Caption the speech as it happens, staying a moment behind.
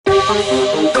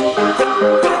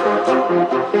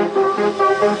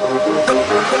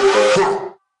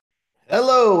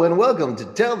Hello and welcome to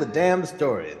Tell the Damn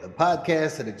Story, the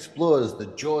podcast that explores the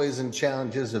joys and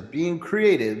challenges of being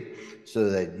creative so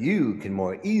that you can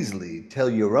more easily tell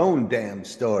your own damn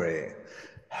story.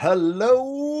 Hello,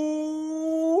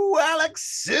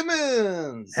 Alex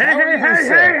Simmons. Hey, How are hey, you, hey, hey,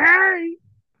 sir? hey.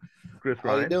 Chris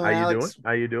How you Ryan, how doing, you doing? Alex?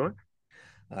 How you doing?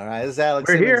 All right, this is Alex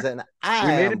We're Simmons, here. and I We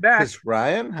made it am back. Chris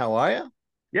Ryan. How are you?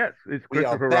 Yes, it's We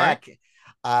are Christopher Ryan. back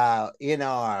in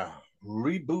our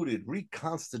rebooted,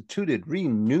 reconstituted,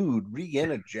 renewed,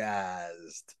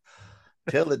 re-energized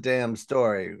Tell the Damn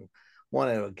Story.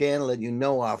 Want to again let you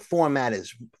know our format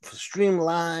is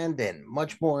streamlined and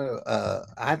much more,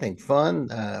 I think, fun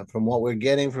from what we're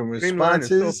getting from Streamline and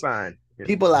so responses. fine. Yeah,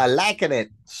 People are liking it.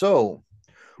 So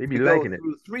they be we go liking it.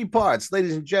 through three parts.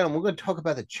 Ladies and gentlemen, we're going to talk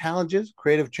about the challenges,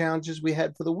 creative challenges we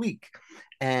had for the week.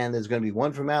 And there's going to be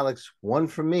one from Alex, one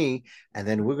from me, and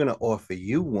then we're going to offer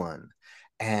you one.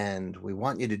 And we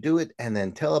want you to do it and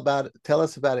then tell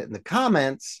us about it in the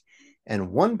comments. And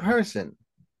one person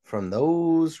from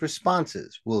those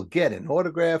responses will get an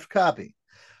autographed copy,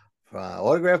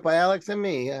 autographed by Alex and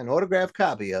me, an autographed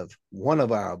copy of one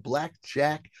of our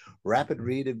Blackjack Rapid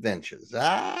Read adventures.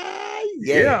 Ah,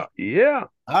 yeah. Yeah, yeah.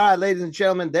 All right, ladies and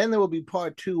gentlemen, then there will be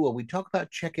part two where we talk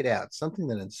about Check It Out, something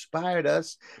that inspired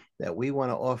us that we want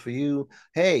to offer you.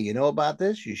 Hey, you know about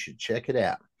this? You should check it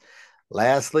out.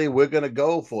 Lastly, we're going to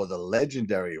go for the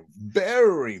legendary,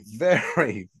 very,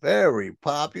 very, very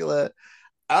popular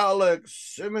Alex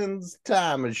Simmons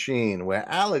Time Machine, where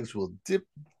Alex will dip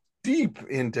deep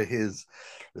into his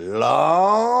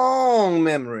long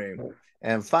memory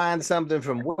and find something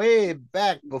from way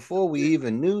back before we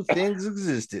even knew things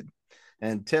existed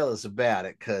and tell us about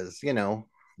it. Because, you know,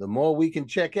 the more we can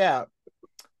check out,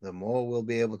 the more we'll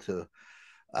be able to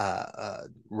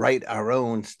write our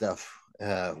own stuff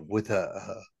with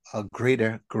a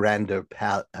greater, grander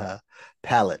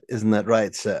palette. Isn't that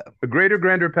right, sir? A greater,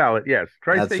 grander palette. Yes.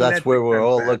 Try saying That's that where 6 we're times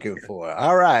all fast. looking for.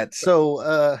 All right.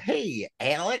 So, hey,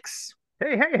 Alex,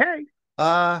 Hey, hey,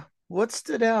 hey. what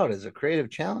stood out as a creative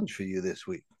challenge for you this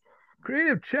week?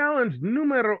 Creative challenge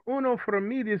numero uno for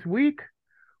me this week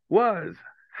was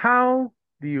how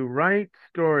do you write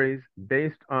stories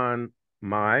based on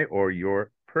my or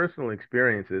your personal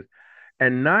experiences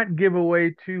and not give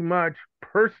away too much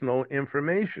personal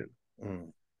information?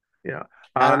 Mm. Yeah.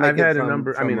 How to I've make it had a from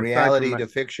number, I mean, aside from reality my, to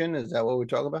fiction? Is that what we're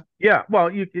talking about? yeah, well,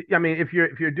 I mean, if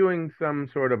you're doing some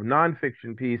sort of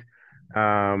nonfiction piece,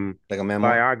 Like a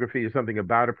memoir? biography or something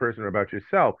about a person or about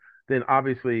yourself, then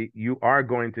obviously you are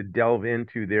going to delve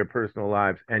into their personal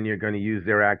lives and you're going to use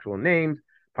their actual names,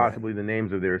 Right. possibly the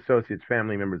names of their associates,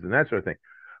 family members, and that sort of thing.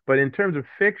 But in terms of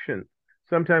fiction,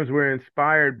 sometimes we're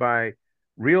inspired by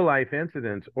real life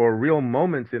incidents or real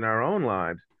moments in our own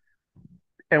lives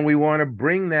and we want to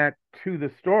bring that to the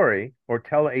story or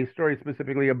tell a story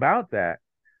specifically about that.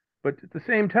 But at the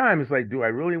same time, it's like, do I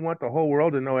really want the whole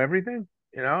world to know everything?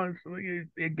 You know,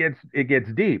 it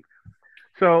gets deep.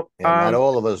 So, Yeah, not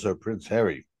all of us are Prince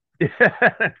Harry.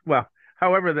 well,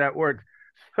 however that works.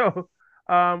 So,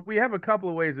 we have a couple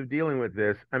of ways of dealing with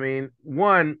this. I mean,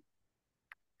 one,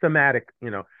 thematic.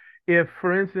 If,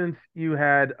 for instance, you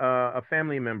had a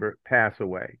family member pass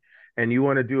away and you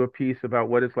want to do a piece about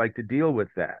what it's like to deal with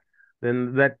that,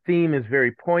 then that theme is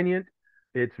very poignant.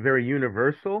 It's very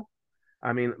universal.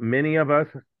 I mean, many of us,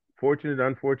 fortunate,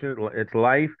 unfortunate, it's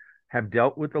life, have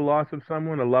dealt with the loss of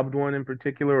someone, a loved one in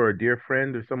particular, or a dear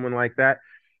friend or someone like that.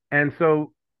 And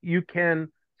so you can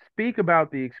speak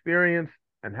about the experience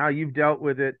and how you've dealt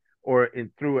with it, or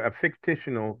through a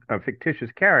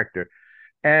fictitious character,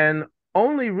 and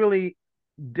only really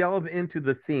delve into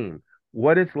the theme,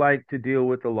 what it's like to deal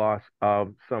with the loss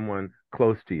of someone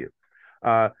close to you.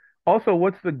 Uh, Also,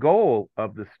 what's the goal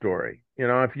of the story?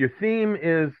 If your theme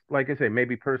is, like I say,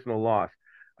 maybe personal loss,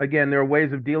 again, there are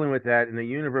ways of dealing with that in a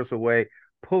universal way,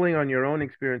 pulling on your own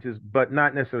experiences, but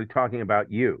not necessarily talking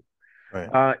about you.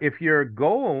 Right. If your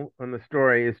goal on the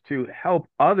story is to help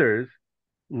others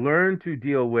learn to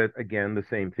deal with, again, the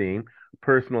same theme,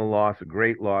 personal loss, a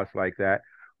great loss like that,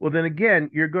 well, then again,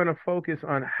 you're going to focus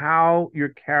on how your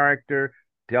character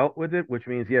dealt with it, which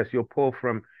means, yes, you'll pull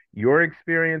from your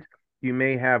experience. You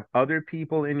may have other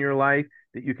people in your life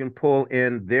that you can pull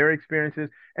in their experiences.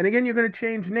 And again, you're going to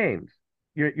change names.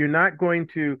 You're not going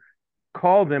to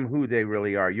call them who they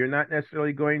really are. You're not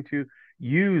necessarily going to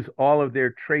use all of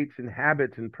their traits and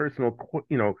habits and personal,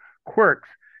 quirks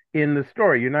in the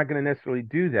story. You're not going to necessarily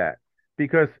do that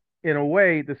because, in a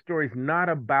way, the story's not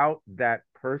about that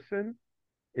person.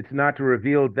 It's not to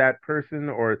reveal that person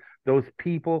or those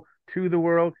people to the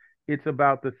world. It's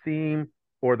about the theme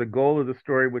or the goal of the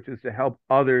story, which is to help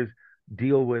others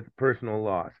deal with personal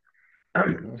loss.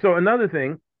 Mhm. So another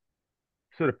thing,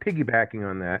 sort of piggybacking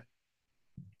on that,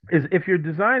 is if you're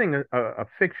designing a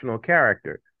fictional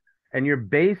character and you're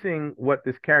basing what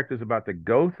this character is about to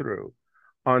go through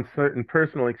on certain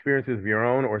personal experiences of your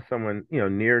own or someone,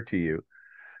 near to you,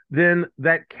 then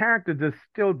that character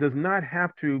still does not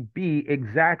have to be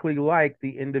exactly like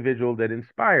the individual that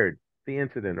inspired the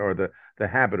incident or the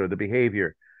habit or the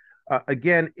behavior.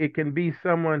 Again, it can be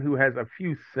someone who has a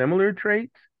few similar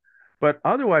traits, but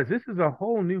otherwise, this is a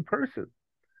whole new person.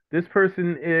 This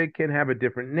person can have a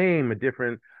different name, a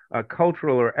different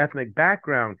cultural or ethnic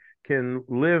background, can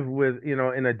live with,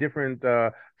 in a different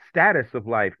status of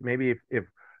life. Maybe if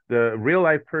the real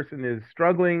life person is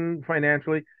struggling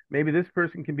financially, maybe this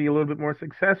person can be a little bit more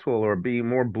successful or be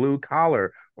more blue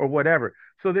collar or whatever.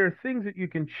 So there are things that you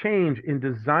can change in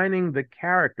designing the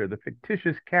character, the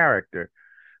fictitious character,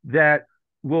 that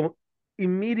will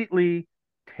immediately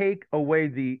take away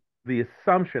the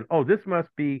assumption, oh, this must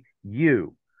be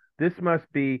you. This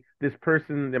must be this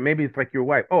person that maybe it's like your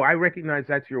wife. Oh, I recognize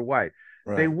that's your wife.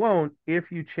 They Right. won't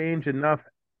if you change enough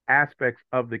aspects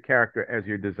of the character as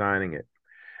you're designing it.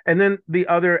 And then the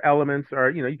other elements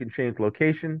are, you can change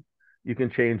location, you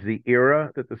can change the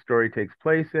era that the story takes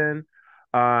place in,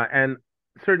 and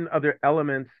certain other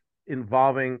elements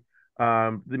involving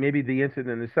maybe the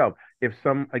incident itself. If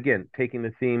again, taking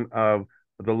the theme of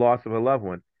the loss of a loved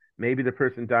one, maybe the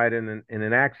person died in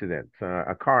an accident,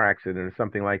 a car accident or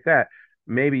something like that.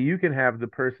 Maybe you can have the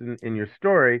person in your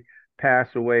story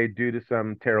pass away due to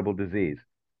some terrible disease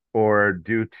or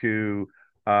due to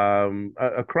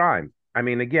a crime. I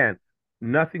mean, again,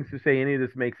 nothing to say any of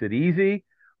this makes it easy,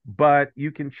 but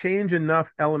you can change enough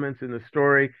elements in the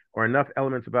story or enough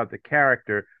elements about the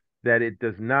character that it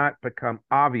does not become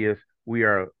obvious we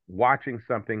are watching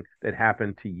something that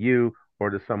happened to you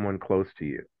or to someone close to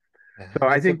you. Yeah, So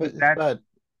and I it's think that about it's that's about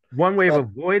one way of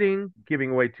but avoiding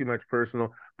giving away too much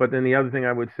personal. But then the other thing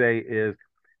I would say is,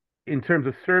 in terms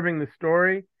of serving the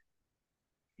story,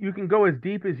 you can go as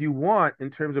deep as you want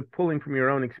in terms of pulling from your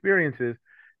own experiences.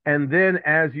 And then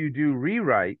as you do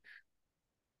rewrites,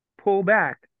 pull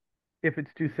back if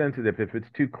it's too sensitive, if it's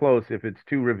too close, if it's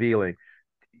too revealing.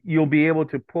 You'll be able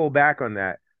to pull back on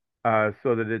that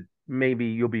so that maybe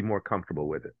you'll be more comfortable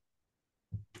with it.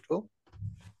 cool.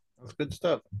 That's good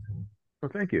stuff.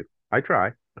 Well, thank you. I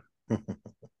try.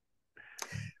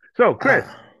 So, Chris,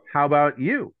 Ah, how about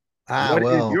you? What is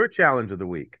well, your challenge of the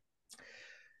week?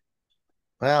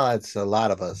 it's a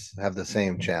lot of us have the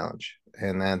same challenge,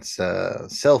 and that's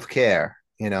self-care,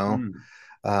 Mm.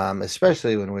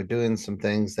 especially when we're doing some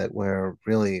things that we're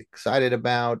really excited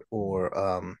about, or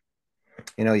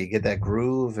you get that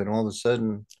groove, and all of a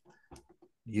sudden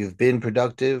you've been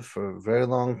productive for a very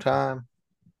long time.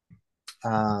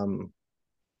 Um,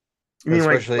 You mean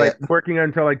especially like working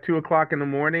until like 2 o'clock in the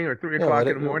morning or three yeah, o'clock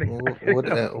in the morning?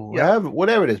 Yeah.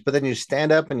 whatever it is. But then you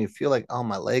stand up and you feel like, oh,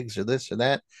 my legs or this or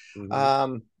that. Hmm.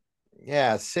 Um,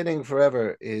 yeah, sitting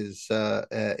forever is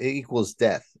equals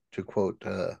death, to quote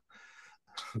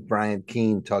Brian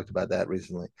Keene talked about that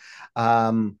recently.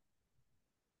 Um,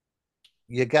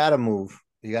 you gotta move.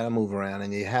 You gotta move around,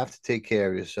 and you have to take care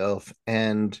of yourself.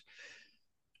 And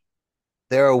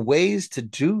there are ways to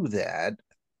do that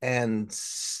and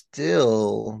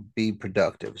still be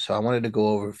productive. So I wanted to go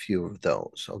over a few of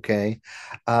those. Okay.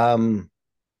 Um,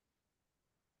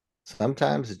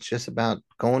 Sometimes it's just about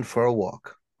going for a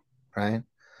walk, right?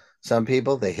 Some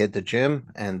people they hit the gym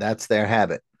and that's their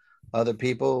habit. Other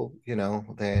people,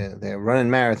 they're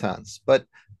running marathons, but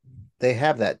they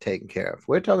have that taken care of.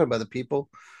 We're talking about the people,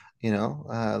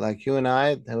 like you and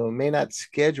I, who may not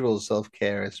schedule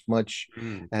self-care as much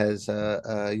Mm. as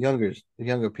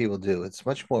younger people do. It's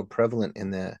much more prevalent in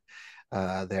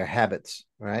their habits,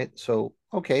 right? So,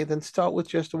 okay, then start with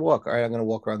just a walk. All right, I'm going to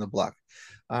walk around the block.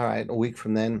 All right, a week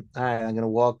from then, all right, I'm going to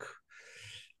walk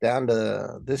down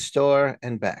to this store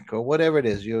and back, or whatever it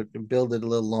is. You build it a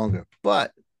little longer,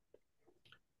 but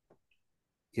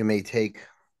you may take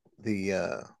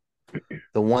the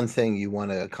one thing you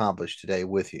want to accomplish today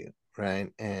with you, right?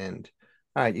 And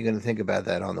all right, you're going to think about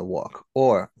that on the walk.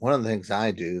 Or one of the things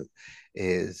I do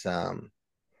is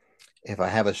if I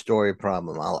have a story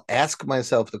problem, I'll ask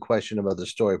myself the question about the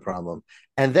story problem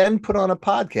and then put on a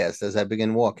podcast as I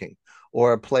begin walking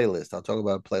or a playlist. I'll talk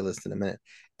about a playlist in a minute.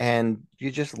 And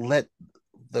you just let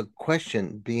the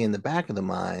question be in the back of the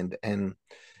mind. And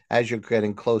as you're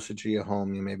getting closer to your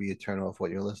home, you turn off what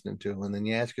you're listening to, and then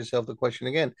you ask yourself the question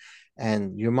again.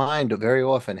 And your mind very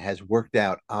often has worked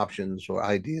out options or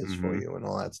ideas for Hmm. you and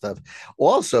all that stuff.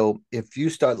 Also, if you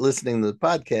start listening to the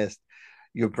podcast,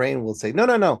 your brain will say, no,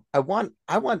 no, no, I want,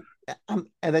 and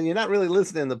then you're not really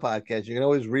listening to the podcast. You can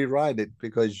always rewind it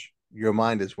because your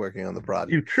mind is working on the You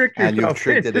project tricked and you've yourself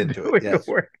tricked it into into it. doing the Yes.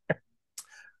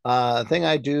 work. Thing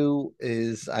I do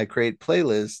is I create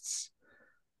playlists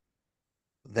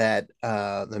that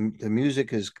the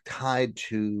music is tied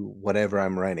to whatever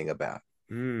I'm writing about.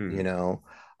 You Mm. know,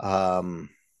 um,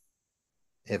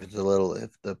 if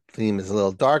the theme is a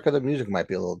little darker, the music might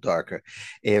be a little darker.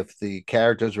 If the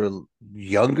characters were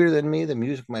younger than me, the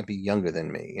music might be younger than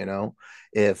me.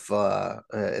 If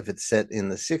it's set in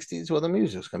the '60s, well, the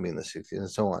music's gonna be in the '60s,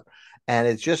 and so on. And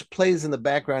it just plays in the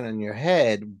background in your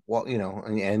head, while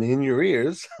and in your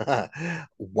ears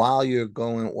while you're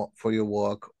going for your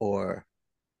walk or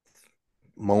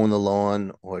mowing the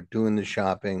lawn or doing the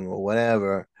shopping or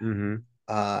whatever, Mm-hmm.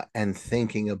 and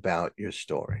thinking about your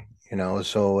story.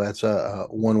 So that's a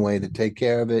one way to take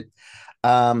care of it.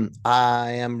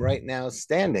 I am right now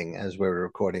standing as we're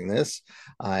recording this.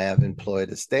 I have employed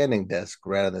a standing desk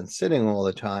rather than sitting all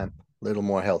the time. A little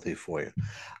more healthy for you.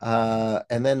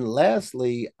 And then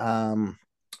lastly,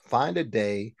 find a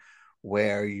day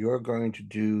where you're going to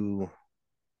do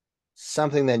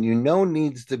something that you know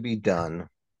needs to be done.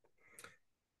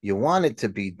 You want it to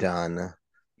be done,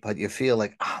 but you feel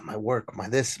like, my work, my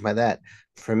this, my that.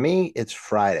 For me, it's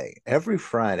Friday. Every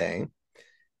Friday,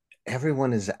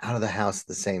 everyone is out of the house at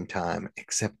the same time,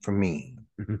 except for me.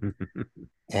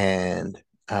 And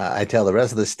I tell the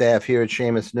rest of the staff here at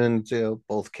Seamus Noon to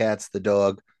both cats, the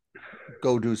dog,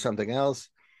 go do something else.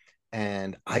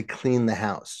 And I clean the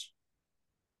house.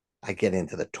 I get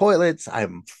into the toilets, I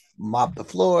mop the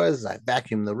floors, I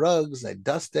vacuum the rugs, I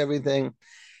dust everything.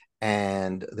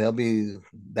 And there'll be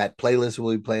that playlist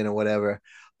will be playing or whatever.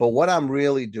 But what I'm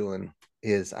really doing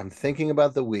is I'm thinking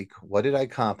about the week. What did I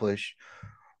accomplish?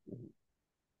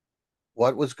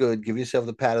 What was good? Give yourself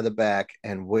the pat of the back,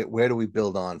 and where do we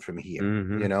build on from here?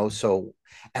 Mm-hmm. So,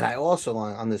 and I also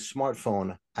on this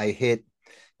smartphone, I hit,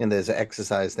 and there's an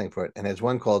exercise thing for it, and there's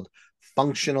one called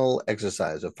functional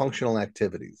exercise or functional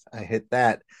activities. I hit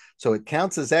that, so it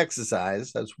counts as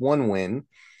exercise. That's one win.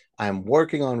 I'm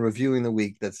working on reviewing the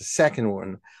week. That's a second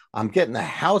one. I'm getting the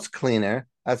house cleaner.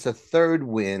 That's a third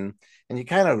win. And you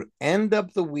kind of end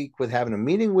up the week with having a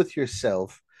meeting with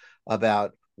yourself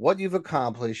about what you've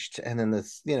accomplished. And then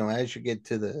as you get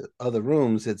to the other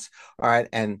rooms, it's all right.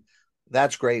 And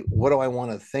that's great. What do I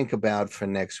want to think about for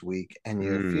next week? And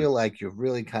you Mm. feel like you've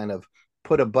really kind of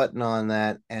put a button on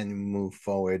that and move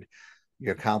forward.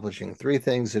 You're accomplishing three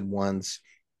things at once.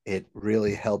 It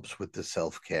really helps with the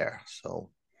self care. So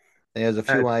there's a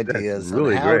few That's ideas on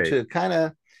really how great. to kind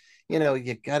of, you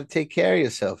got to take care of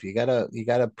yourself. You got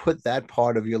to put that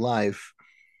part of your life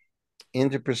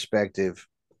into perspective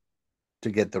to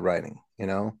get the writing. If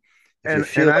you And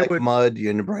feel like mud,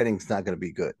 your writing's not going to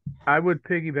be good. I would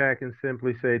piggyback and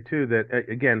simply say too that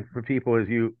again, for people, as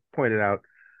you pointed out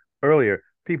earlier,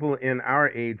 people in our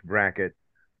age bracket,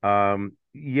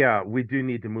 yeah, we do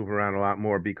need to move around a lot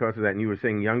more because of that. And you were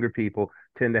saying younger people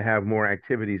tend to have more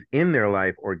activities in their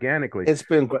life organically. It's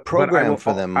been But programmed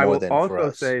for them I more will than for also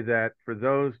us. say that for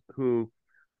those who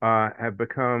have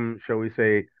become, shall we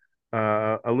say,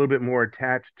 a little bit more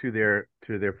attached to their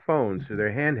phones, to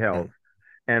their handhelds, Mm.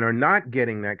 and are not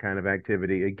getting that kind of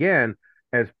activity, again,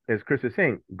 as Chris is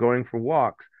saying, going for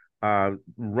walks,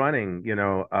 running,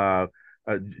 uh,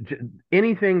 j-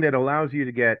 anything that allows you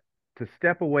to get to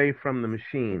step away from the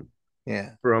machine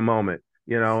Yeah. for a moment,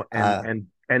 Uh,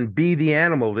 and be the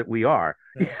animal that we are,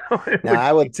 Now, which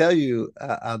I would tell you,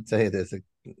 I'll tell you, there's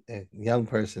a young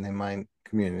person in my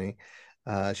community.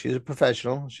 She's a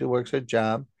professional. She works her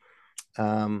job,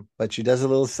 but she does a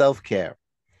little self care.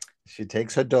 She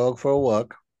takes her dog for a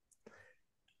walk.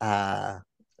 Uh,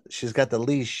 she's got the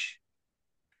leash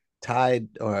tied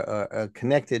or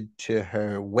connected to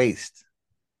her waist.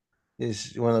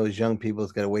 She's one of those young people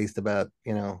who's got a waist about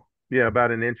yeah,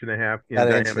 about an inch and a half in about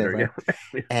an inch and a diameter. half, right?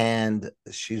 Yeah. And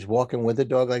she's walking with a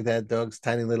dog like that. Dog's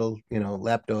tiny little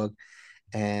lap dog,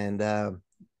 and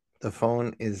the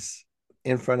phone is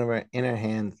in front of her in her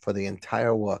hand for the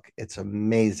entire walk. It's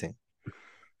amazing.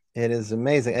 It is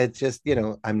amazing. It's just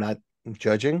I'm not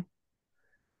judging.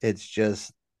 It's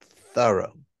just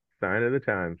thorough. Sign of the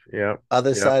times. Yep. Other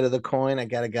Yep. side of the coin, I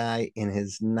got a guy in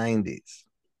his 90s.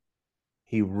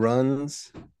 He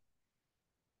runs,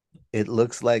 it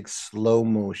looks like slow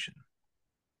motion,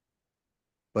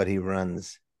 but he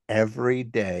runs every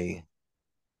day.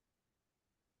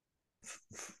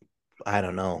 I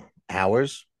don't know,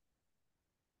 hours.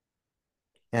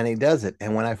 And he does it.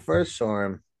 And when I first saw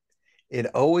him, it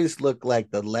always looked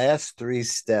like the last three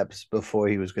steps before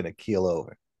he was going to keel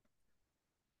over.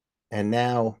 And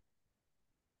now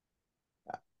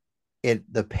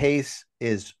the pace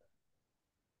is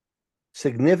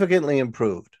significantly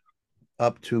improved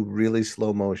up to really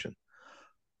slow motion.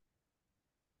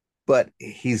 But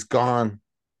he's gone,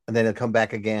 and then he'll come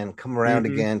back again, come around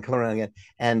Hmm. again, come around again,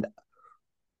 and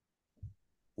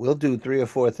we'll do three or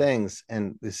four things,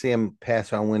 and we see him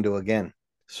pass our window again.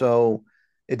 So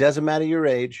it doesn't matter your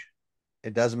age,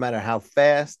 it doesn't matter how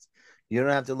fast. You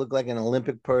don't have to look like an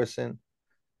Olympic person.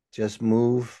 Just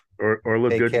move, Or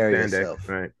look take good in care of spandex, yourself.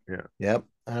 right? Yeah. Yep.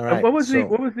 All right. So, What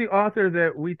was the author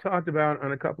that we talked about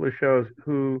on a couple of shows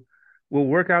who will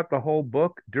work out the whole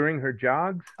book during her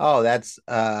jogs? oh, that's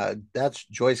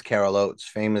Joyce Carol Oates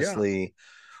Yeah, famously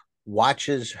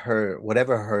watches her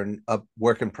whatever her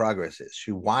work in progress is.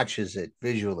 She watches it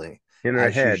visually in her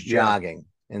as she's head. Yeah, jogging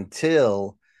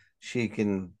until she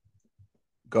can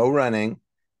go running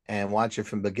and watch it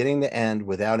from beginning to end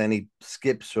without any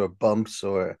skips or bumps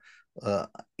or uh,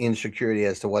 insecurity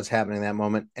as to what's happening in that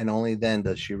moment. And only then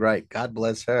does she write. God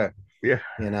bless her. yeah.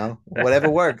 Whatever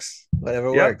works,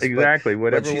 whatever Yep, works. exactly. But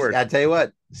Whatever she's works. I tell you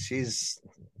what,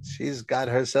 she's got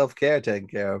her self care taken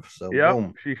care of. So Yep,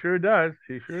 boom. she sure does.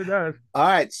 She sure does. All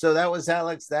right, so that was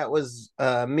Alex. That was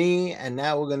me, and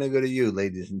now we're going to go to you,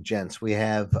 ladies and gents. We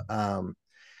have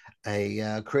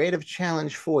a creative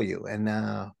challenge for you,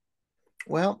 and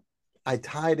well, I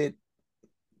tied it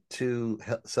to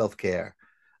self care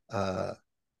uh,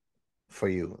 for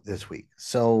you this week.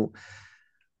 So,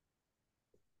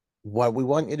 what we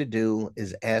want you to do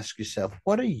is ask yourself,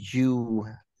 what are you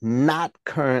not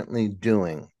currently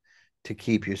doing to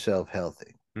keep yourself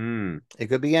healthy? Mm. It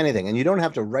could be anything. And you don't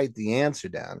have to write the answer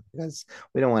down because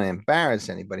we don't want to embarrass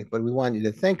anybody, but we want you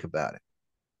to think about it.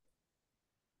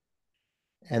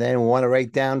 And then we want to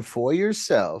write down for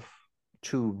yourself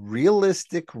two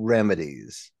realistic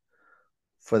remedies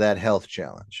for that health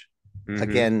challenge. Hmm.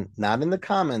 Again, not in the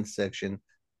comments section.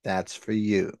 That's for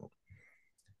you.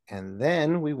 And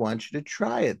then we want you to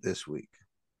try it this week.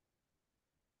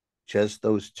 Just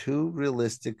those two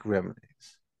realistic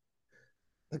remedies.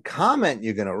 The comment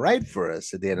you're going to write for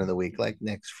us at the end of the week, like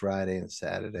next Friday and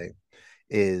Saturday,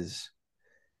 is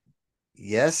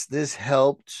yes, this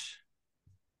helped.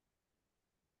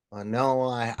 No,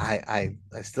 I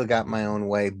still got my own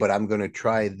way, but I'm going to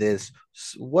try this.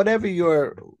 Whatever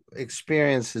your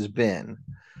experience has been,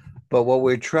 but what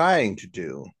we're trying to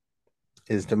do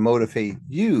is to motivate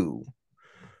you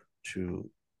to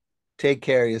take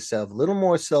care of yourself, a little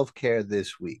more self care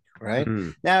this week, right?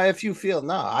 Mm. Now, if you feel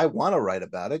no, I want to write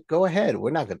about it, go ahead.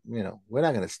 We're not gonna, we're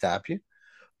not gonna stop you.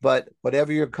 But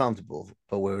whatever you're comfortable,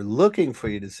 but we're looking for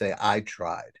you to say, I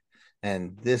tried,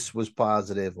 and this was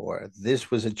positive, or this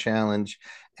was a challenge,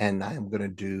 and I'm gonna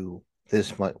do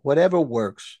this much, whatever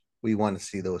works. We want to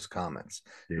see those comments.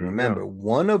 There And you go. remember,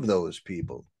 one of those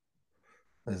people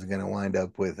is going to wind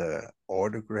up with a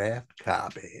autographed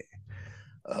copy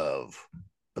of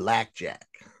Blackjack,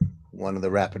 one of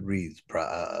the Rapid Reads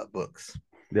books.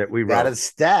 That we Got wrote. a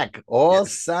stack, all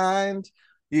Yes. signed.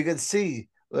 You can see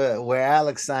where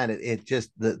Alex signed it. It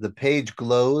just the page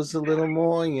glows a little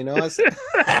more.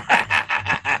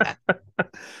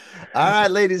 All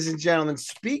right, ladies and gentlemen.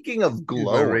 Speaking of Use my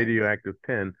glowing, radioactive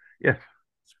pen. Yes.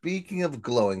 speaking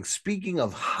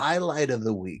of highlight of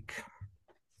the week,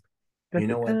 you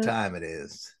know what Da-da-da. time it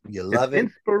is. You It's love it. You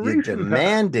inspiration time.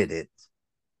 demanded it.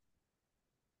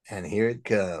 And here it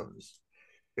comes.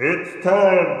 It's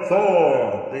time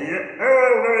for the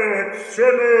Alex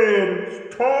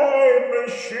Simmons Time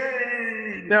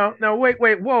Machine. Now,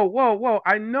 wait, whoa.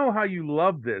 I know how you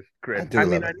love this, I Chris. I do mean,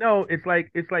 love I it. know it's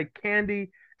like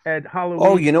candy at Oh,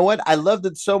 Halloween. you know what? I loved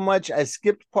it so much. I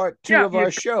skipped part two Yeah, of you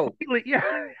our show. completely. Yeah.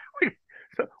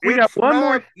 So we got It's one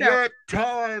more not step. yet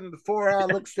time for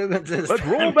Alex Simmons' Let's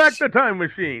roll time back machine. the time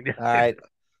machine. All right.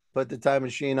 Put the time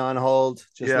machine on hold.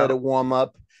 Just let Yeah, it warm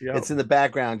up. yeah, It's in the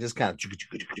background, just kind of.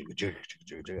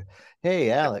 Hey,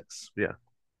 yeah, Alex, yeah.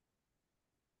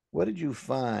 what did you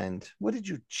find? What did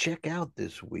you check out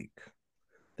this week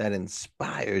that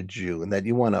inspired you and that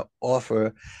you want to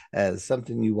offer as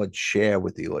something you would share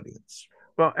with the audience?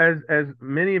 Well, as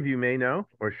many of you may know,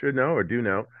 or should know, or do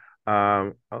know,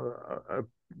 a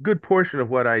good portion of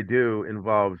what I do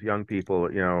involves young people.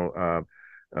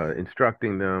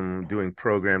 Instructing them, doing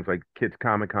programs like Kids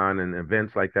Comic Con and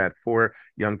events like that for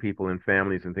young people and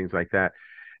families and things like that.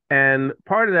 And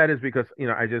part of that is because,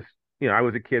 I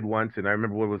was a kid once and I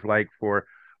remember what it was like for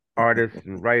artists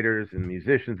and writers and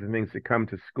musicians and things to come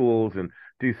to schools and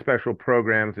do special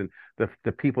programs and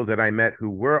the people that I met who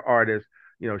were artists,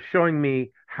 showing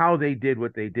me how they did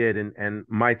what they did and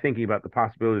my thinking about the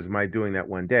possibilities of my doing that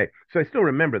one day. So I still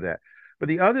remember that. But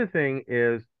the other thing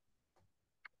is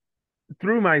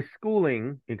through my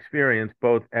schooling experience,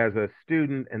 both as a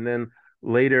student and then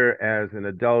later as an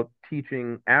adult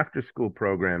teaching after school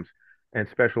programs and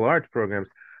special arts programs,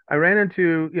 I ran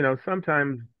into,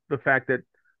 sometimes the fact that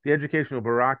the educational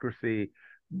bureaucracy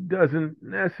doesn't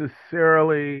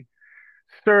necessarily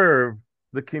serve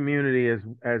the community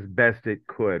as best it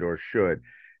could or should.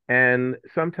 And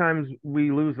sometimes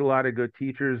we lose a lot of good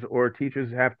teachers, or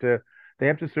teachers have to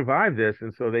survive this,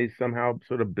 and so they somehow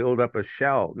sort of build up a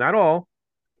shell. Not all,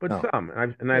 but No. some.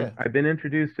 I've Yeah. I've been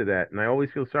introduced to that, and I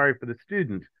always feel sorry for the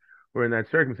students who are in that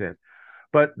circumstance.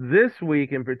 But this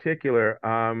week in particular,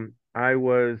 I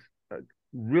was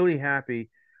really happy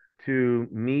to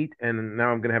meet, and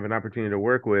now I'm going to have an opportunity to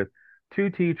work with two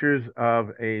teachers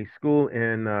of a school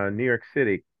in New York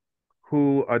City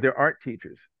who are their art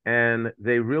teachers, and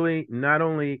they really not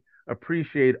only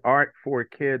appreciate art for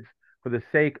kids for the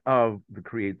sake of the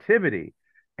creativity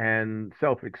and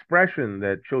self-expression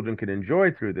that children can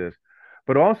enjoy through this,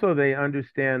 but also they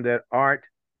understand that art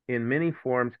in many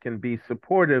forms can be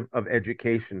supportive of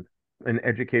education and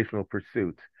educational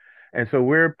pursuits. And so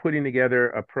we're putting together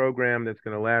a program that's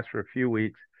going to last for a few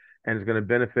weeks and is going to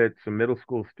benefit some middle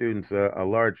school students, a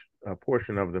large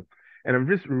portion of them. And I'm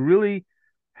just really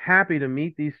happy to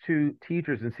meet these two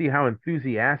teachers and see how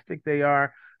enthusiastic they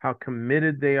are, how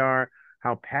committed they are,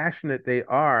 how passionate they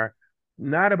are.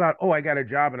 Not about, oh, I got a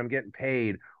job and I'm getting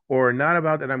paid, or not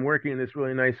about that I'm working in this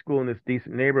really nice school in this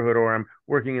decent neighborhood, or I'm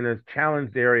working in this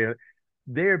challenged area.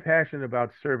 They're passionate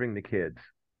about serving the kids.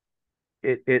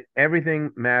 It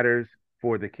everything matters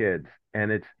for the kids,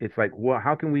 and it's like, well,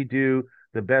 how can we do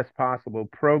the best possible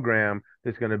program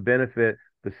that's going to benefit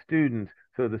the students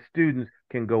so the students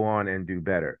can go on and do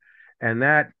better. And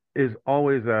that is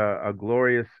always a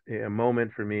glorious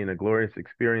moment for me and a glorious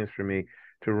experience for me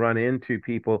to run into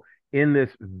people in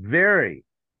this very,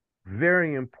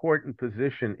 very important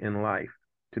position in life,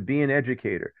 to be an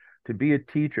educator, to be a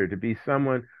teacher, to be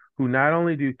someone who not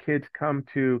only do kids come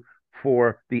to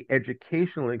for the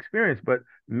educational experience, but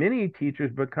many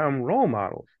teachers become role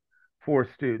models for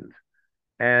students,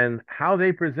 and how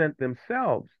they present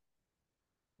themselves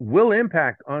will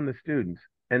impact on the students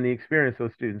and the experience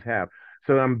those students have.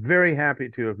 So I'm very happy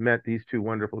to have met these two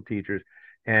wonderful teachers.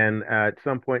 And at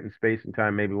some point in space and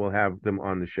time, maybe we'll have them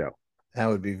on the show. That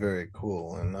would be very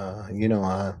cool. And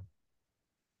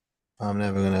I'm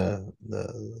never gonna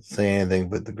say anything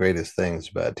but the greatest things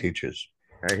about teachers.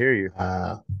 I hear you.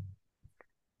 Uh,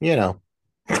 you know.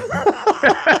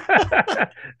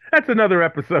 That's another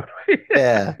episode.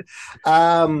 Yeah.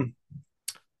 Um,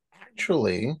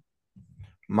 Actually,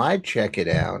 my check it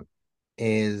out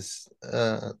is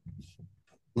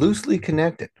loosely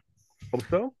connected. Hope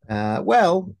so.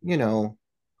 Well,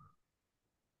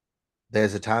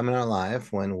 there's a time in our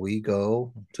life when we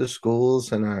go to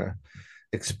schools and are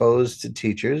exposed to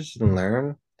teachers and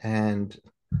learn. And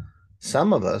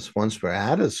some of us, once we're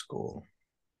out of school,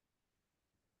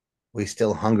 we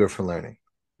still hunger for learning.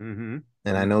 Mm-hmm.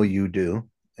 And I know you do,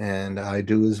 and I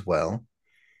do as well.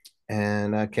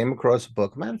 And I came across a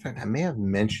book. Matter of fact, I may have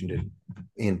mentioned it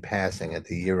in passing at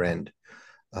the year end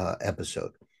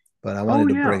episode, but I Oh wanted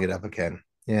to yeah, bring it up again.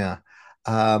 Yeah.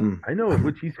 I know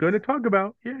which he's going to talk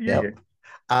about. Yeah, yeah, Yep.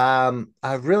 yeah.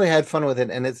 I've really had fun with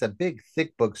it, and it's a big,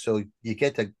 thick book, so you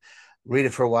get to read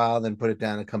it for a while, then put it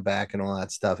down and come back and all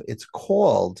that stuff. It's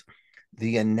called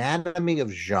The Anatomy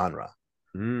of Genre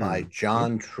by Okay.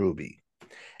 John Truby.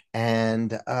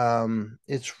 And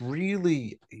it's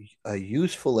really a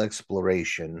useful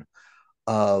exploration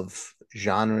of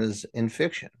genres in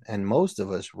fiction. And most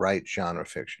of us write genre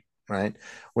fiction, right?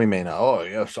 We may not, oh,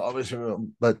 yes, obviously,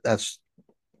 but that's,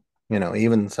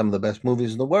 even some of the best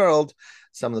movies in the world,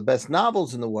 some of the best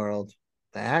novels in the world,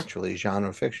 they're actually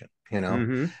genre fiction.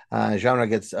 Mm-hmm. Genre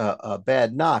gets a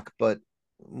bad knock, but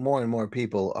more and more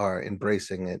people are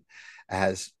embracing it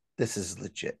as this is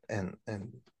legit. And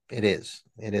it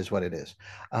is what it is.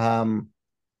 Um,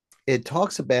 it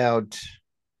talks about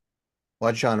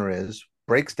what genre is,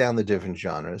 breaks down the different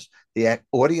genres, the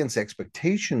audience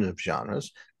expectation of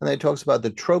genres, and then it talks about the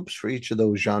tropes for each of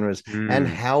those genres and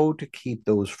Mm. how to keep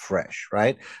those fresh,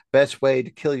 right? Best way to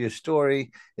kill your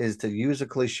story is to use a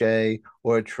cliche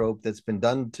or a trope that's been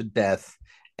done to death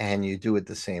and you do it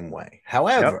the same way. Yep.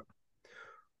 However,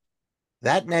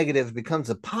 that negative becomes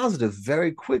a positive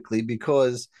very quickly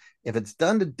because if it's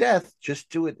done to death, just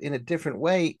do it in a different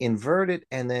way, invert it,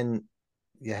 and then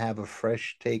you have a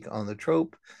fresh take on the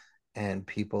trope and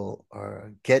people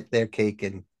are get their cake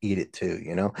and eat it too.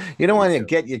 You don't Me want to too.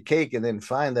 get your cake and then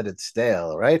find that it's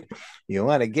stale, right? You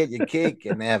want to get your cake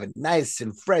and have it nice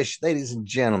and fresh, ladies and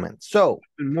gentlemen. So,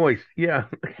 And moist. Yeah.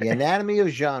 The Anatomy of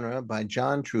Genre by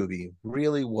John Truby,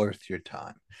 really worth your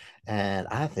time. And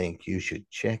I think you should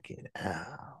check it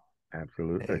out. There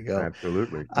Absolutely. you go.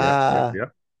 Absolutely. Yep. Yep. Uh,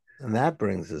 Yep. and that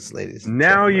brings us, ladies and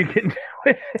Now you gentlemen.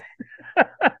 can do it.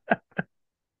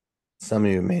 Some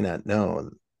of you may not know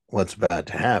what's about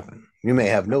to happen. You may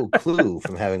have no clue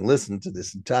from having listened to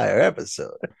this entire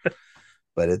episode,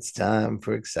 but it's time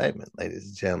for excitement, ladies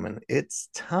and gentlemen. It's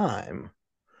time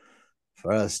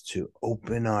for us to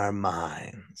open our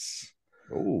minds,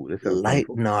 Oh, this sounds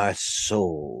wonderful. lighten our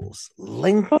souls,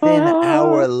 lengthen Ah.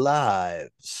 our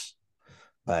lives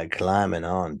by climbing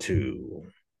onto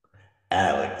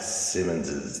Alex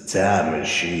Simmons's time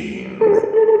machine.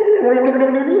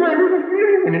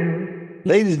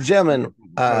 Ladies and gentlemen,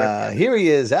 Oh, that's good. here he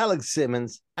is, Alex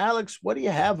Simmons. Alex, what do you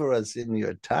have for us in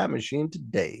your time machine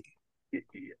today?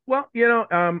 Well,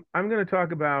 I'm going to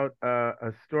talk about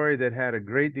a story that had a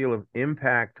great deal of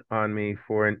impact on me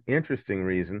for an interesting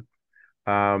reason,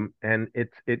 and it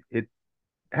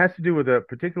has to do with a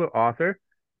particular author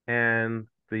and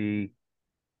the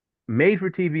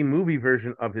made-for-TV movie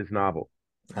version of his novel.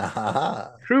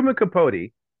 Truman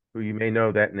Capote, who you may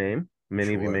know that name,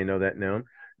 many of you may Sure. know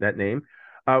that name,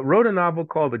 wrote a novel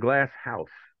called The Glass House.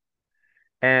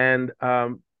 And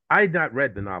I had not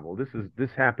read the novel.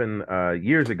 This happened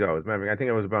years ago. As a matter of fact, I think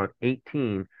I was about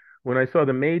 18 when I saw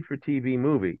the made-for-TV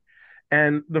movie.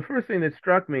 And the first thing that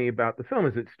struck me about the film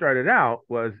as it started out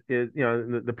is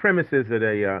the premise is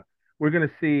that we're going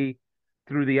to see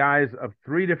through the eyes of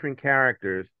three different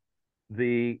characters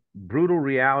the brutal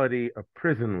reality of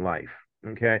prison life.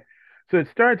 Okay, so it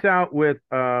starts out with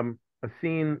a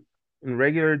scene in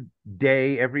regular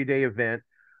day, everyday event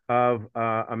of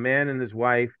a man and his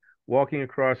wife walking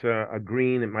across a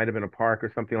green. It might have been a park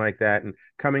or something like that, and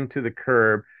coming to the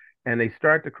curb, and they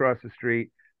start to cross the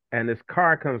street, and this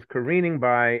car comes careening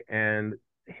by and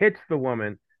hits the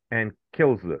woman and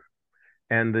kills her.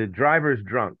 And the driver's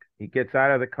drunk. He gets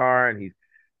out of the car and he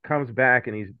comes back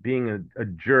and he's being a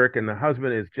jerk, and the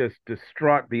husband is just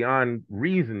distraught beyond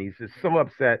reason. He's just so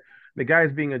upset. The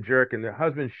guy's being a jerk, and the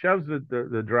husband shoves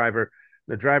the driver.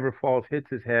 The driver falls, hits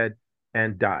his head,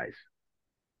 and dies.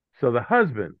 So the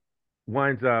husband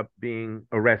winds up being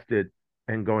arrested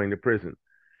and going to prison.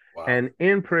 Wow. And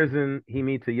in prison, he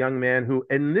meets a young man who,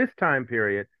 in this time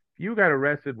period, if you got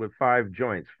arrested with five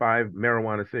joints, five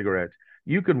marijuana cigarettes,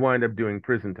 you could wind up doing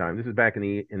prison time. This is back in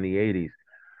the 80s.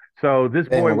 So this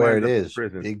boy And where winds it up in is,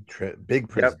 prison. big Yep,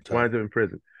 prison time. winds up in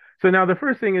prison. So now the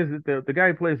first thing is that the guy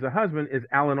who plays the husband is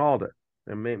Alan Alda.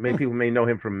 And many Hmm. people may know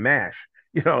him from MASH,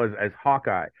 as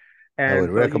Hawkeye. I would And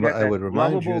so you recommend. got I that would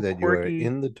remind you lovable, that you are quirky,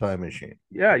 in the time machine.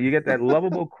 yeah, you get that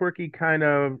lovable, quirky kind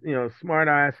of, smart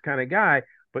ass kind of guy.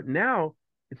 But now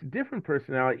it's a different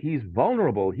personality. He's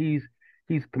vulnerable. He's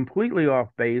completely off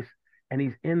base, and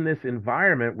he's in this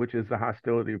environment, which is the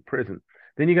hostility of prison.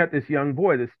 Then you got this young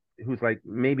boy, this who's like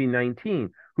maybe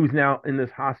 19, who's now in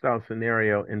this hostile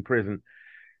scenario in prison.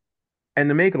 And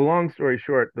to make a long story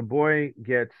short, the boy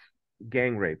gets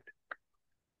gang raped.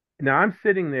 Now I'm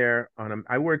sitting there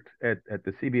I worked at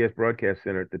the CBS Broadcast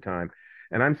Center at the time,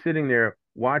 and I'm sitting there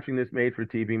watching this made for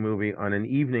TV movie on an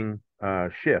evening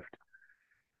shift.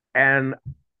 And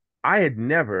I had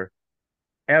never,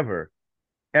 ever,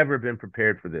 ever been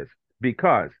prepared for this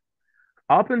because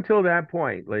up until that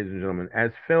point, ladies and gentlemen,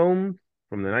 as films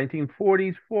from the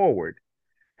 1940s forward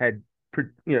had,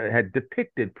 had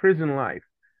depicted prison life,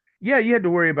 yeah, you had to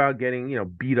worry about getting,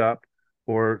 beat up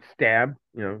or stabbed,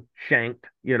 shanked,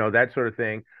 that sort of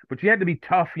thing. But you had to be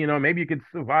tough, maybe you could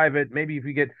survive it. Maybe if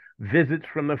you get visits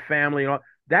from the family and all.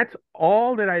 That's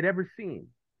all that I'd ever seen.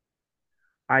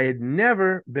 I had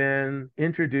never been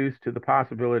introduced to the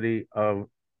possibility of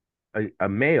a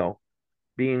male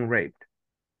being raped.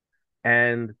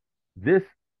 And this,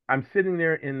 I'm sitting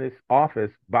there in this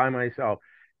office by myself,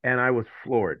 and I was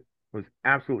floored, was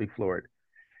absolutely floored.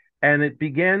 And it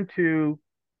began to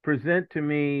present to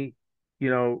me,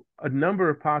 a number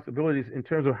of possibilities in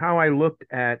terms of how I looked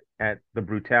at the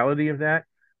brutality of that.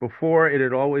 Before, it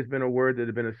had always been a word that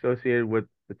had been associated with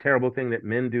the terrible thing that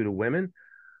men do to women,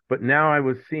 but now I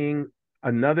was seeing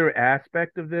another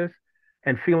aspect of this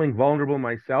and feeling vulnerable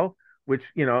myself, which,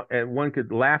 and one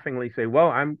could laughingly say, well,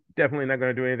 I'm definitely not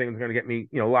going to do anything that's going to get me,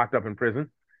 locked up in prison.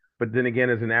 But then again,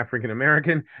 as an African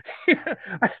American,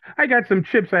 I got some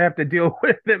chips I have to deal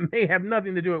with that may have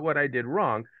nothing to do with what I did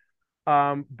wrong.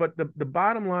 But the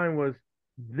bottom line was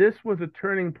this was a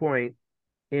turning point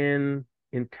in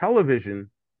television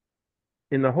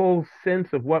in the whole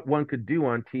sense of what one could do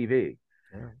on TV.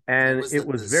 Yeah. That And was it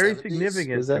was the very 70s,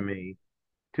 significant was to that? me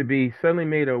to be suddenly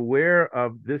made aware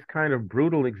of this kind of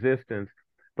brutal existence,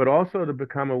 but also to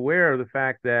become aware of the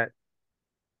fact that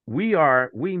we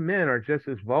men are just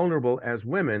as vulnerable as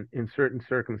women in certain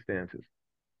circumstances.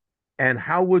 And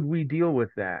how would we deal with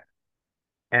that?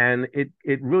 And it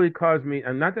really caused me,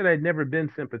 and not that I'd never been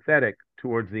sympathetic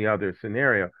towards the other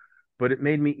scenario, but it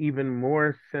made me even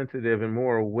more sensitive and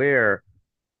more aware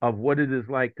of what it is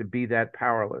like to be that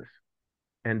powerless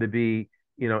and to be,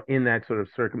 in that sort of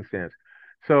circumstance.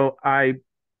 So I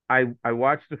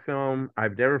watched the film.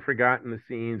 I've never forgotten the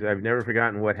scenes. I've never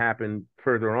forgotten what happened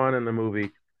further on in the movie.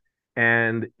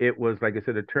 And it was, like I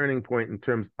said, a turning point in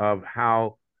terms of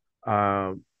how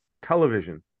uh,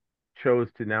 television chose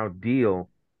to now deal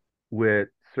with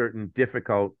certain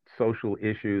difficult social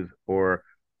issues or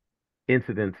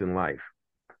incidents in life.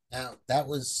 Now, that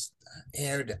was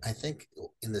aired, I think,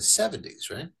 in the 70s,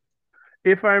 right?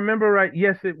 If I remember right,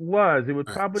 yes, it was. It would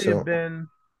All right. probably have So, been.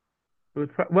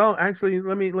 Well, actually,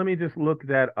 let me just look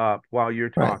that up while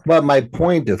you're right. talking. But my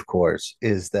point, of course,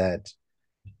 is that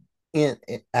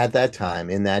at that time,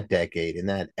 in that decade, in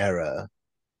that era,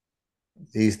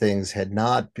 these things had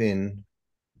not been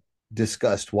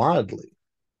discussed widely.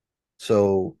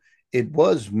 So it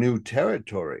was new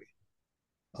territory.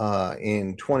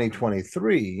 In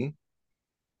 2023,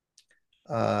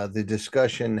 the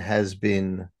discussion has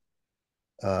been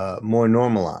more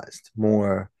normalized,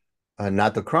 more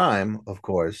not the crime, of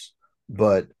course,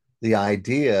 but the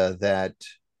idea that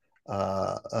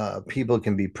people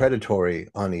can be predatory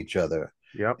on each other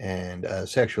Yep. and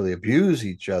sexually abuse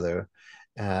each other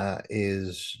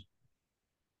is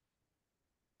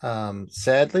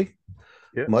sadly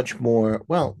Yep. much more.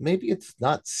 Well, maybe it's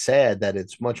not sad that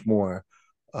it's much more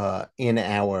in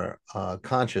our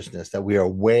consciousness that we are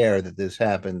aware that this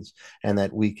happens and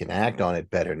that we can act on it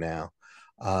better now.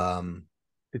 Um,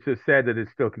 It's just sad that it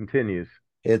still continues.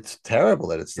 it's terrible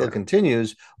that it still Yeah.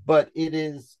 continues, but it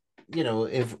is,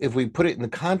 if we put it in the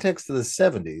context of the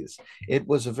 70s, it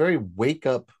was a very wake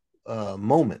up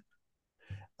moment.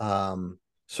 Um,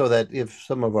 so that if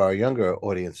some of our younger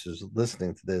audiences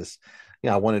listening to this,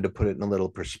 I wanted to put it in a little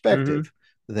Hmm. perspective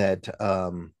that,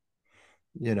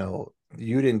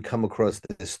 you didn't come across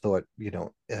this thought,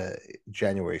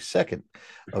 January 2nd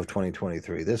of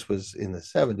 2023. This was in the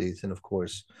 70s. And of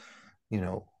course,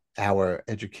 our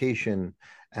education,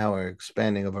 our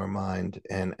expanding of our mind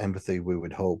and empathy, we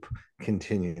would hope,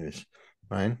 continues.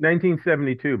 Right.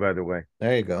 1972, by the way.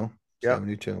 There you go. Yep.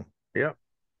 72. Yep.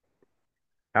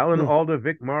 Alan Hmm. Alda,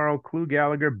 Vic Morrow, Clu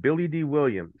Gallagher, Billy D.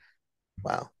 Williams.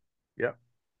 Wow. Yep.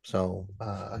 So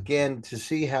again, to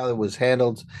see how it was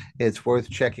handled, it's worth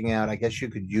checking out. I guess you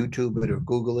could YouTube it or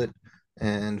Google it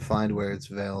and find where it's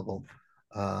available.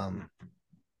 Um,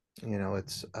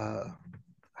 it's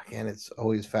again, it's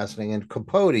always fascinating. And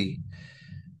Capote,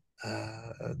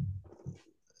 uh,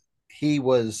 he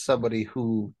was somebody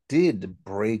who did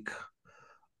break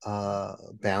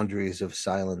boundaries of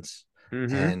silence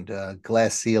Hmm. and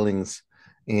glass ceilings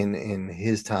in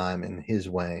his time, in his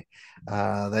way,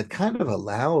 that kind of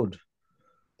allowed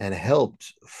and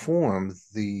helped form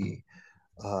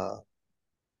uh,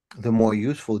 the more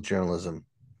useful journalism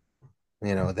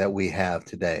that we have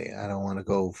today. I don't want to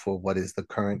go for what is the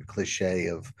current cliche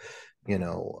of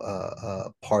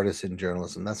partisan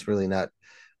journalism. That's really not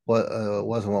what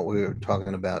wasn't what we were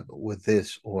talking about with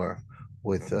this or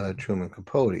with Truman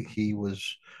Capote. He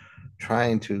was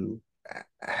trying to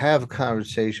have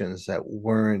conversations that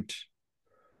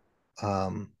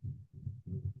um,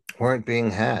 weren't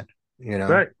being had,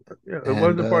 Right. Yeah, it and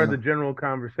wasn't part of the general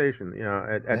conversation,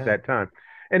 at yeah. that time.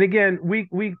 And again,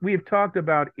 we've talked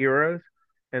about eras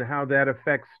and how that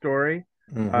affects story,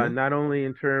 Mm-hmm. not only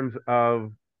in terms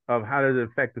of how does it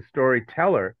affect the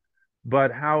storyteller,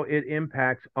 but how it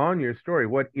impacts on your story,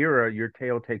 what era your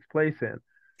tale takes place in.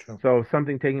 Sure. So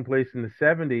something taking place in the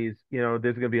 70s, there's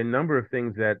going to be a number of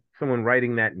things that someone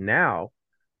writing that now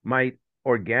might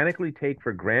organically take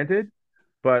for granted,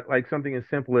 but like something as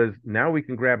simple as now we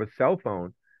can grab a cell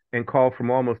phone and call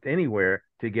from almost anywhere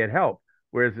to get help.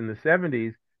 Whereas in the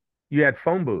 70s, you had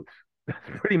phone booths. That's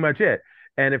pretty much it.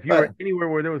 And if you were But anywhere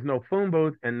where there was no phone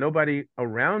booth and nobody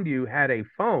around you had a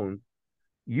phone,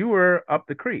 you were up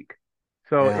the creek.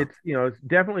 So yeah, it's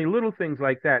definitely little things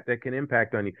like that that can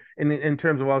impact on you, and in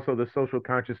terms of also the social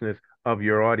consciousness of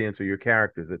your audience or your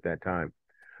characters at that time.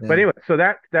 But yeah, anyway, so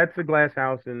that's the Glass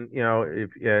House, and if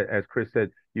as Chris said,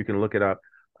 you can look it up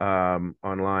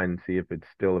online and see if it's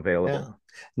still available. yeah.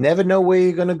 Never know where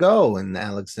you're going to go in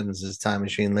Alex Simmons's time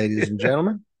machine, ladies and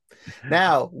gentlemen.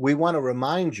 Now, we want to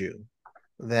remind you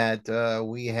that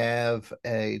we have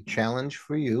a challenge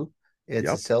for you It's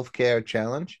a Yep. self-care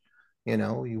challenge.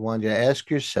 You want to ask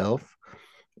yourself,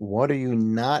 what are you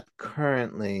not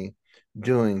currently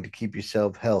doing to keep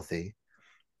yourself healthy?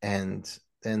 And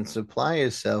then supply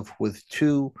yourself with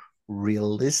two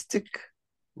realistic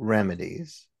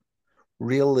remedies.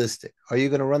 Realistic. Are you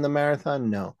going to run the marathon?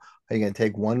 No. Are you going to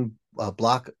take one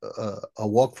block, a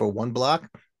walk for one block?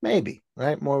 Maybe,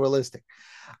 right? More realistic.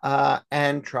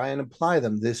 And try and apply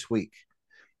them this week.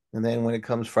 And then when it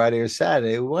comes Friday or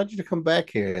Saturday, we want you to come back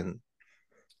here and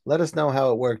let us know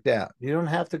how it worked out. You don't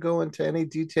have to go into any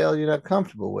detail you're not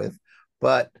comfortable with,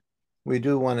 but we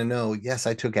do want to know, yes,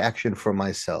 I took action for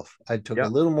myself. I took a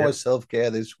Yep. little more Yep.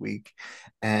 self-care this week,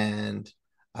 and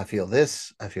I feel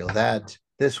this, I feel that.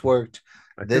 This worked,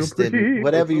 I feel this didn't, pretty. Feel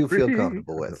whatever so you feel pretty.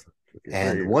 comfortable with.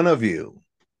 And Pretty. one of you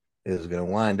is going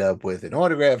to wind up with an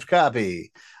autographed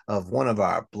copy of one of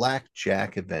our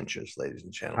Blackjack adventures, ladies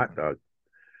and gentlemen. Hot dog.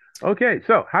 Okay,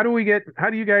 so how do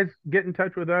you guys get in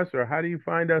touch with us, or how do you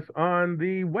find us on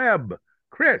the web?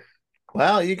 Chris.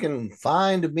 Well, you can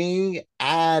find me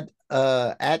at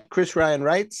Chris Ryan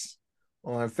Writes,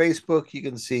 or on Facebook. You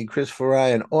can see Chris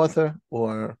Ryan Author,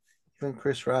 or even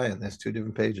Chris Ryan. There's two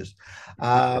different pages.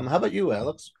 How about you,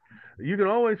 Alex? You can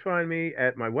always find me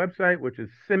at my website, which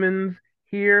is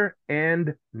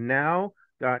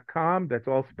SimmonsHereAndNow.com. That's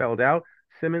all spelled out.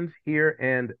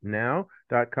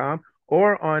 SimmonsHereAndNow.com,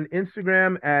 or on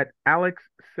Instagram at Alex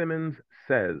Simmons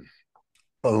Says.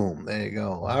 Boom. There you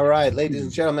go. All right, ladies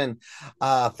and gentlemen,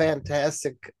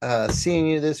 fantastic seeing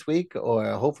you this week,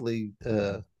 or hopefully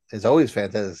it's always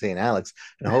fantastic seeing Alex,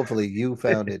 and hopefully you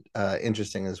found it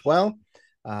interesting as well.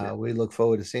 We look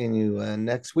forward to seeing you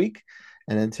next week.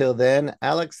 And until then,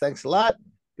 Alex, thanks a lot.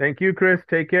 Thank you, Chris.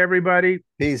 Take care, everybody.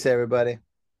 Peace, everybody.